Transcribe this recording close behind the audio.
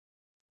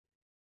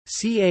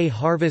CA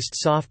Harvest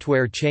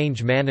Software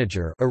Change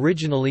Manager,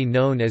 originally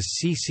known as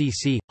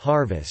CCC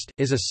Harvest,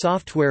 is a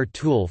software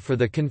tool for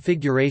the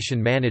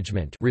configuration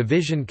management,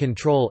 revision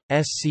control,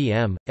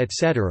 SCM,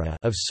 etc.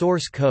 of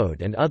source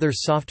code and other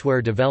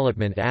software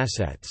development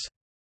assets.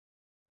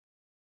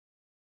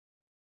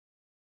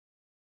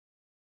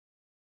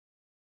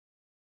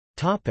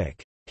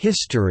 Topic: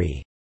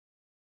 History.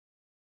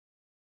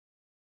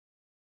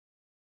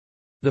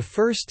 The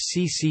first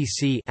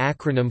CCC,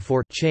 acronym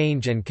for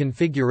Change and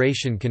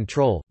Configuration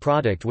Control,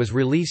 product was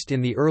released in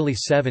the early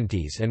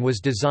 70s and was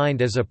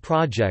designed as a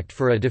project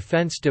for a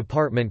Defense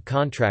Department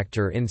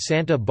contractor in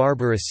Santa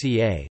Barbara,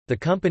 CA. The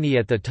company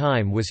at the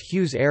time was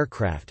Hughes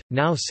Aircraft,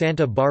 now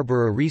Santa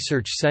Barbara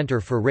Research Center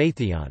for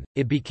Raytheon.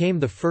 It became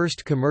the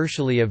first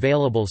commercially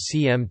available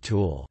CM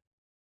tool.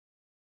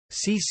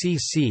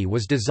 CCC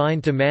was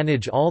designed to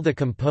manage all the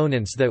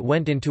components that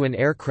went into an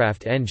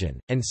aircraft engine,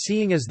 and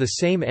seeing as the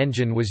same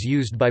engine was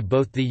used by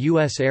both the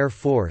U.S. Air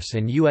Force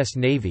and U.S.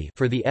 Navy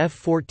for the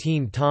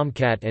F-14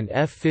 Tomcat and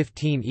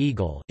F-15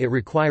 Eagle, it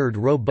required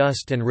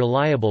robust and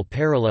reliable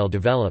parallel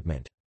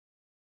development.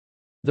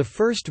 The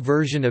first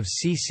version of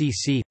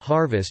CCC,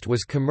 Harvest,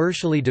 was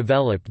commercially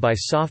developed by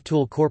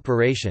Softool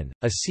Corporation,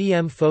 a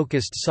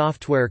CM-focused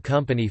software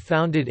company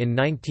founded in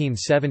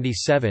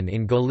 1977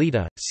 in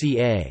Goleta,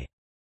 CA.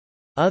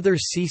 Other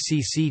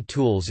CCC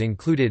tools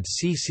included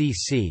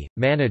CCC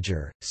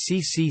Manager,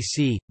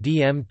 CCC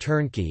DM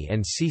Turnkey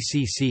and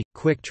CCC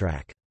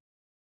QuickTrack.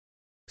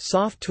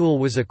 Softool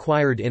was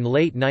acquired in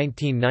late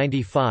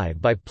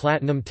 1995 by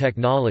Platinum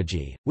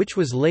Technology, which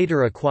was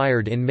later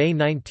acquired in May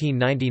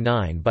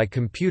 1999 by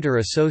Computer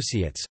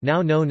Associates,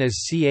 now known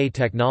as CA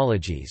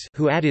Technologies,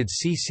 who added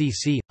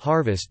CCC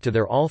Harvest to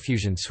their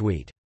AllFusion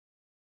suite.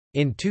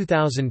 In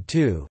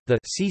 2002, the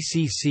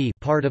CCC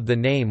part of the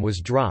name was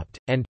dropped,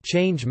 and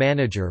Change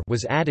Manager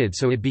was added,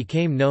 so it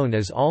became known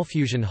as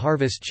AllFusion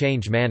Harvest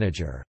Change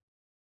Manager.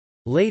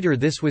 Later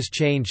this was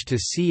changed to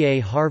CA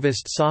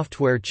Harvest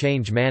Software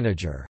Change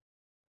Manager.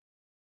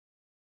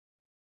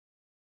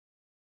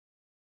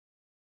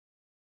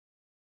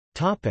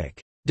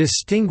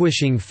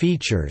 Distinguishing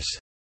features.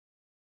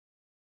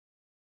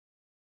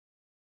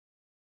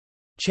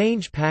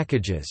 Change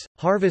packages.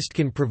 Harvest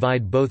can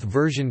provide both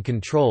version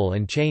control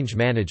and change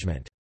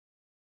management.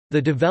 The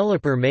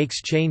developer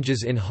makes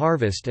changes in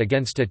Harvest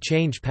against a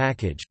change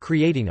package,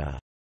 creating a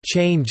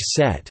change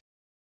set.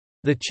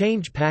 The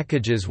change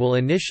packages will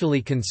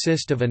initially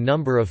consist of a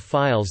number of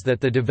files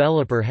that the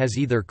developer has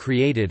either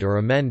created or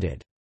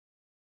amended.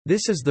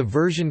 This is the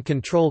version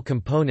control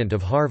component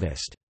of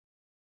Harvest.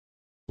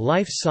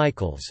 Life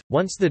cycles.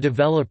 Once the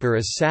developer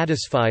is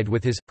satisfied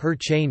with his/her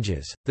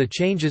changes, the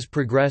changes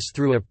progress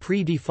through a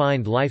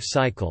pre-defined life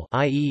cycle,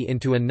 i.e.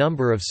 into a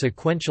number of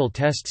sequential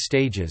test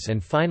stages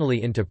and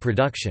finally into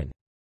production.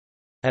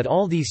 At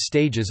all these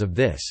stages of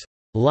this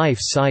life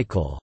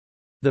cycle,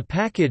 the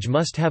package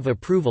must have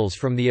approvals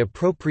from the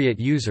appropriate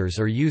users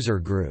or user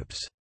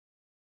groups.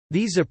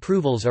 These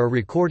approvals are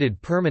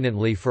recorded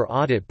permanently for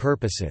audit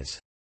purposes.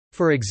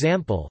 For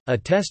example, a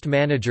test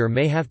manager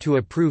may have to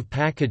approve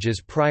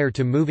packages prior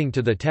to moving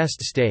to the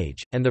test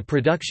stage, and the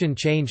production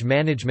change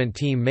management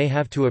team may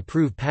have to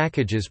approve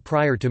packages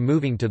prior to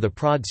moving to the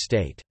prod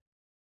state.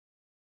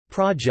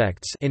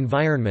 Projects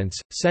environments.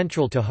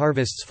 Central to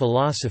Harvest's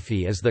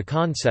philosophy is the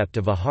concept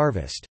of a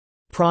Harvest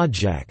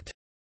project.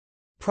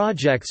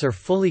 Projects are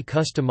fully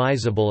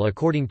customizable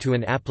according to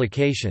an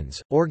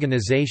application's,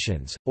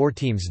 organization's, or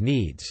team's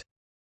needs.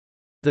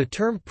 The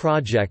term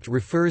project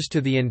refers to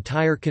the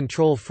entire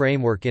control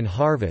framework in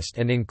Harvest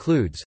and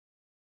includes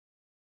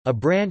a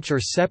branch or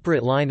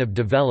separate line of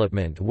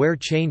development where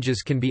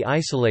changes can be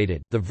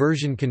isolated, the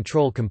version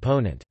control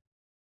component.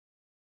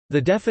 The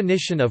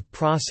definition of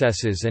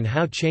processes and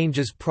how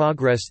changes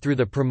progress through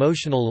the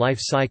promotional life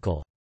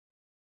cycle.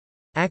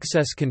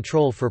 Access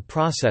control for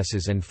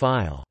processes and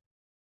file.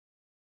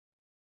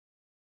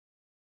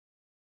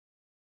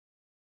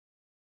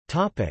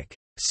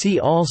 See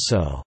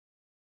also: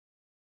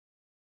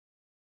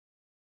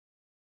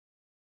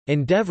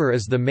 Endeavour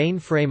is the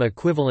mainframe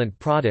equivalent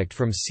product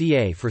from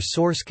CA for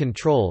source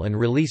control and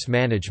release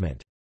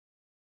management.